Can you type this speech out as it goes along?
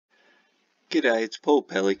G'day, it's Paul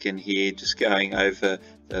Pelican here, just going over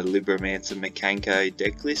the Libromancer Mikanko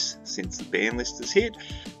decklist since the Banlist is hit.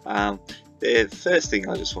 The first thing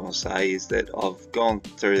I just want to say is that I've gone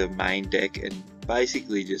through the main deck and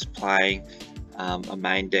basically just playing a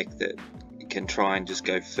main deck that can try and just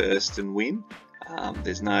go first and win.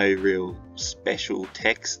 There's no real special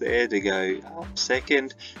text there to go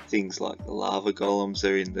second. Things like the lava golems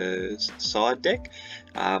are in the side deck.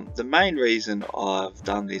 The main reason I've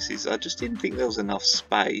done this is I just didn't think there was enough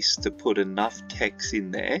space to put enough text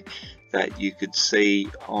in there that you could see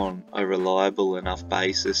on a reliable enough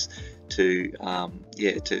basis to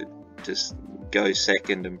to just go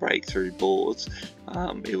second and break through boards.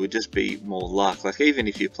 It would just be more luck. Like even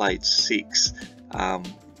if you played 6,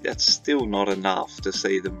 that's still not enough to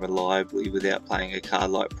see them reliably without playing a card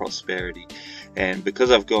like Prosperity. And because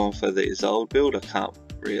I've gone for the Isolde build, I can't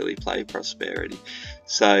really play Prosperity.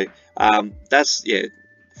 So that's,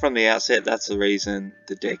 from the outset, that's the reason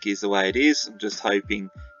the deck is the way it is. I'm just hoping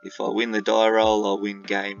if I win the die roll, I'll win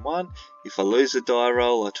game 1. If I lose a die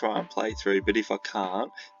roll, I'll try and play through. But if I can't,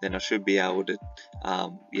 then I should be able to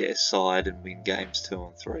side and win games 2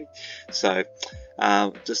 and 3. So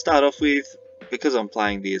to start off with, because I'm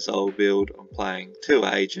playing the Isolde build, I'm playing 2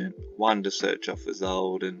 agent, 1 to search off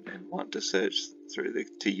Isolde and 1 to search through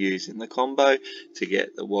to use in the combo to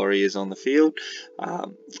get the warriors on the field.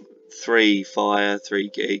 3 fire, 3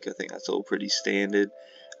 geek, I think that's all pretty standard.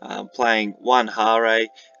 Playing 1 Hare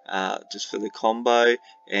just for the combo,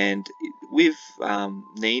 and with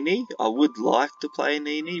Nini, I would like to play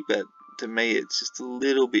Nini, but to me it's just a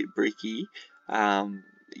little bit bricky.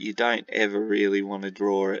 You don't ever really want to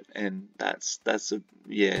draw it, and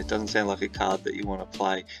it doesn't sound like a card that you want to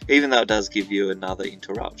play. Even though it does give you another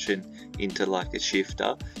interruption into like a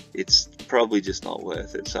shifter, it's probably just not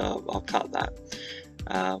worth it, so I'll cut that.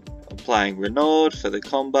 I'm playing Renaud for the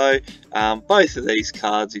combo. Both of these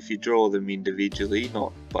cards, if you draw them individually,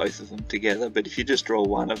 not both of them together, but if you just draw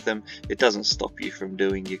one of them, it doesn't stop you from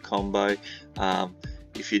doing your combo.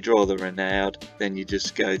 If you draw the Renaud, then you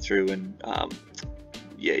just go through and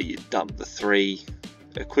you dump the 3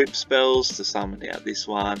 equip spells to summon out this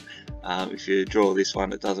one. If you draw this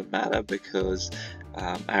one, it doesn't matter because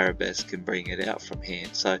Arabesque can bring it out from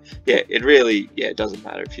hand. So it really it doesn't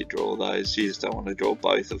matter if you draw those, you just don't want to draw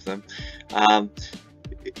both of them.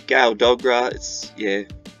 Gale Dogra, it's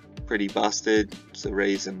pretty busted. It's the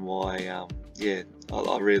reason why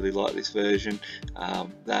I really like this version.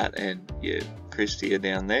 That and Christie are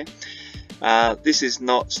down there. This is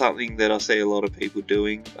not something that I see a lot of people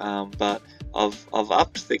doing, but I've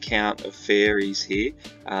upped the count of fairies here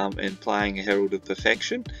and playing a Herald of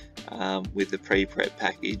Perfection with the pre-prep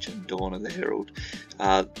package and Dawn of the Herald.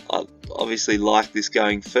 I obviously like this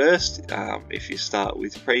going first. If you start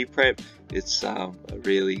with pre-prep, it's a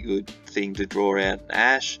really good thing to draw out an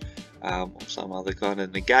Ash or some other kind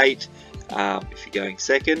of negate if you're going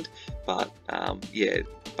second. But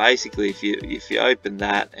basically if you open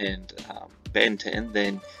that and Ben 10,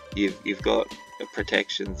 then you've got a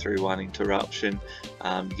protection through 1 interruption.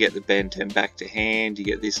 You get the Ben 10 back to hand, you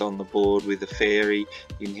get this on the board with a fairy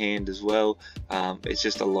in hand as well. It's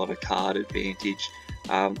just a lot of card advantage.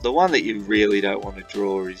 The one that you really don't want to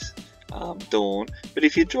draw is Dawn, but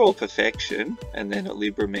if you draw Perfection and then a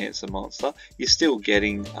Libromancer monster, you're still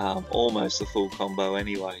getting almost the full combo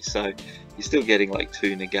anyway, so you're still getting like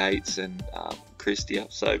 2 negates and Christie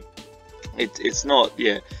up, so it's not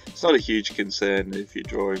a huge concern if you're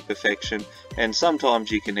drawing Perfection. And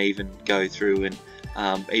sometimes you can even go through and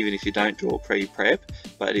even if you don't draw pre-prep,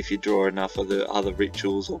 but if you draw enough of the other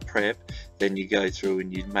rituals or prep, then you go through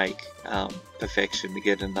and you make Perfection to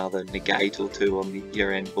get another negate or 2 on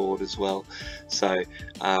your end board as well. So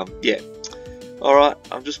alright,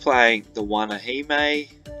 I'm just playing the 1 Ahime,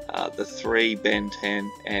 the 3 Ben 10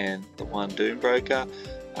 and the 1 Doombroker.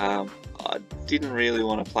 I didn't really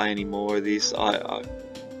want to play any more of this. I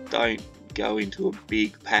don't go into a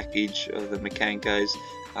big package of the Mikankos.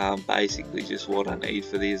 Basically just what I need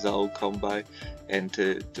for the Isolde combo and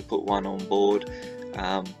to put 1 on board.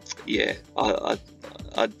 They're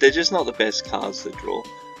just not the best cards to draw.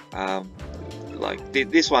 Like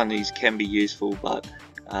this one can be useful, but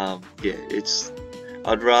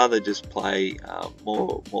I'd rather just play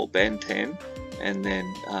more Ben 10 and then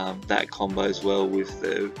that combos well with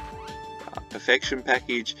the Perfection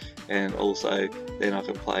package, and also then I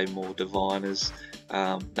can play more Diviners.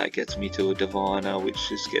 That gets me to a Diviner, which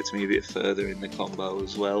just gets me a bit further in the combo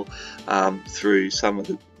as well, through some of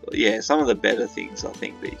the better things I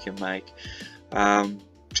think that you can make.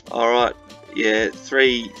 Alright,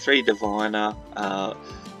 3 Diviner.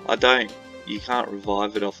 I don't you can't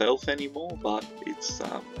revive it off elf anymore, but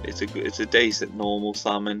it's a decent normal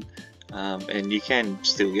summon, and you can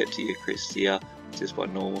still get to your Christia just by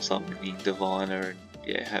normal summoning Diviner and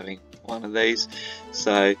yeah, having one of these.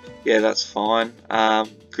 So yeah, that's fine.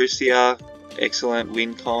 Christia, excellent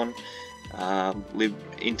win con.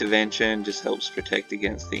 Intervention just helps protect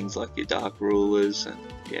against things like your Dark Rulers, and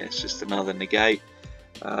yeah, it's just another negate.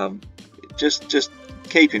 Just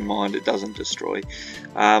keep in mind it doesn't destroy.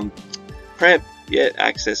 Prep, yeah,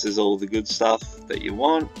 accesses all the good stuff that you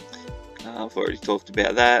want. I've already talked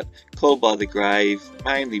about that. Called by the Grave,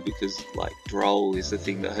 mainly because like Droll is the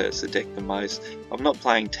thing that hurts the deck the most. I'm not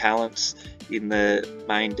playing talents in the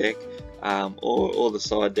main deck or the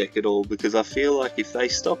side deck at all, because I feel like if they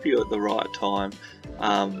stop you at the right time,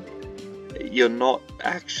 you're not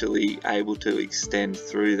actually able to extend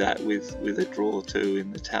through that with a draw 2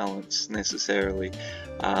 in the talents necessarily,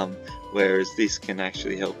 whereas this can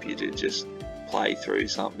actually help you to just play through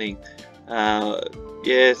something.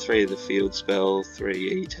 Yeah, 3 of the field spell,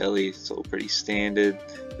 3 E-Telly, it's all pretty standard.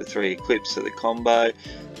 The 3 equips are the combo,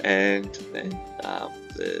 and then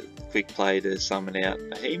the quick play to summon out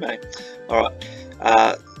a Hime.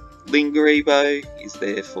 Alright, Lingeribo is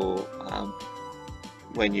there for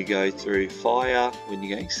when you go through fire, when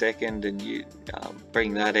you're going second, and you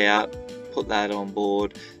bring that out, put that on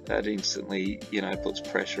board, that instantly, you know, puts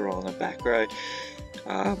pressure on a back row.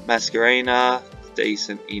 Masquerena,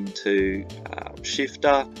 decent into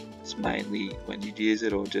shifter. It's mainly when you'd use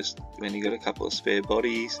it, or just when you got a couple of spare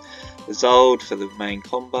bodies. The Zold for the main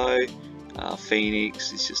combo.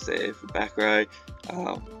 Phoenix is just there for back row.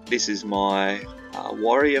 This is my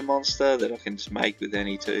warrior monster that I can just make with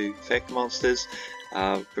any 2 effect monsters.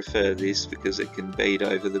 Prefer this because it can beat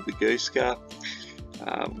over the Baguska.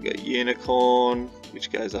 We've got Unicorn,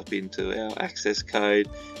 which goes up into our access code.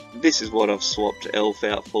 This is what I've swapped Elf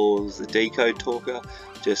out for, as the Decode Talker,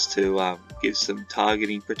 just to give some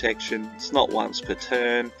targeting protection. It's not once per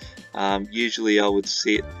turn. Usually I would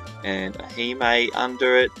sit and a Hime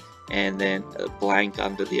under it, and then a blank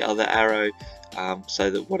under the other arrow, so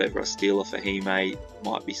that whatever I steal off a Hime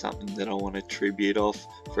might be something that I want to tribute off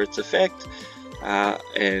for its effect.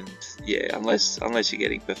 And yeah, unless you're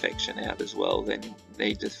getting perfection out as well, then you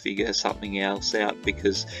need to figure something else out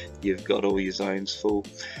because you've got all your zones full.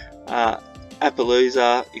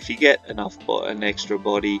 Appaloosa, if you get an extra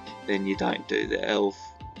body, then you don't do the elf,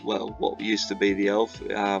 well, what used to be the elf,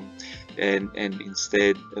 and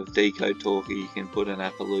instead of Decode Talker you can put an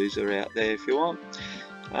Appaloosa out there if you want.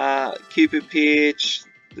 Cupid Pitch,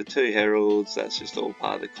 the 2 heralds, that's just all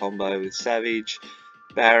part of the combo with Savage.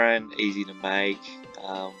 Baron, easy to make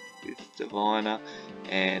with Diviner,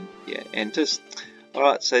 and yeah, and just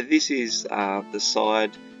alright. So this is the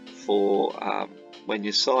side for when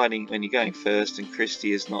you're siding, when you're going first and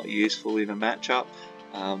Christie is not useful in a matchup,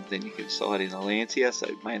 then you can side in a Lancia, so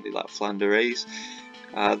mainly like Flunderees.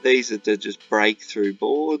 These are to just break through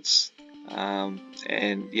boards,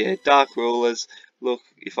 and yeah, Dark Rulers. Look,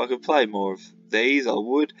 if I could play more of these, I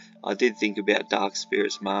would. I did think about Dark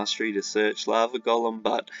Spirit's Mastery to search Lava Golem,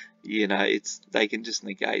 but you know, they can just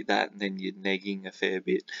negate that, and then you're negging a fair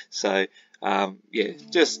bit. So yeah,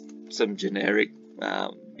 just some generic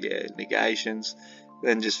yeah, negations.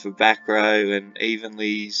 Then just for back row and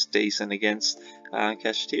evenly's decent against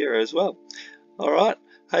Kashtira as well. Alright,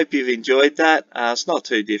 hope you've enjoyed that. It's not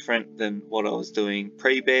too different than what I was doing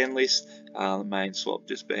pre-Banlist, the main swap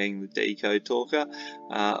just being the Decode Talker.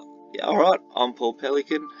 Yeah, alright, I'm Paul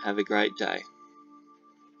Pelican, have a great day.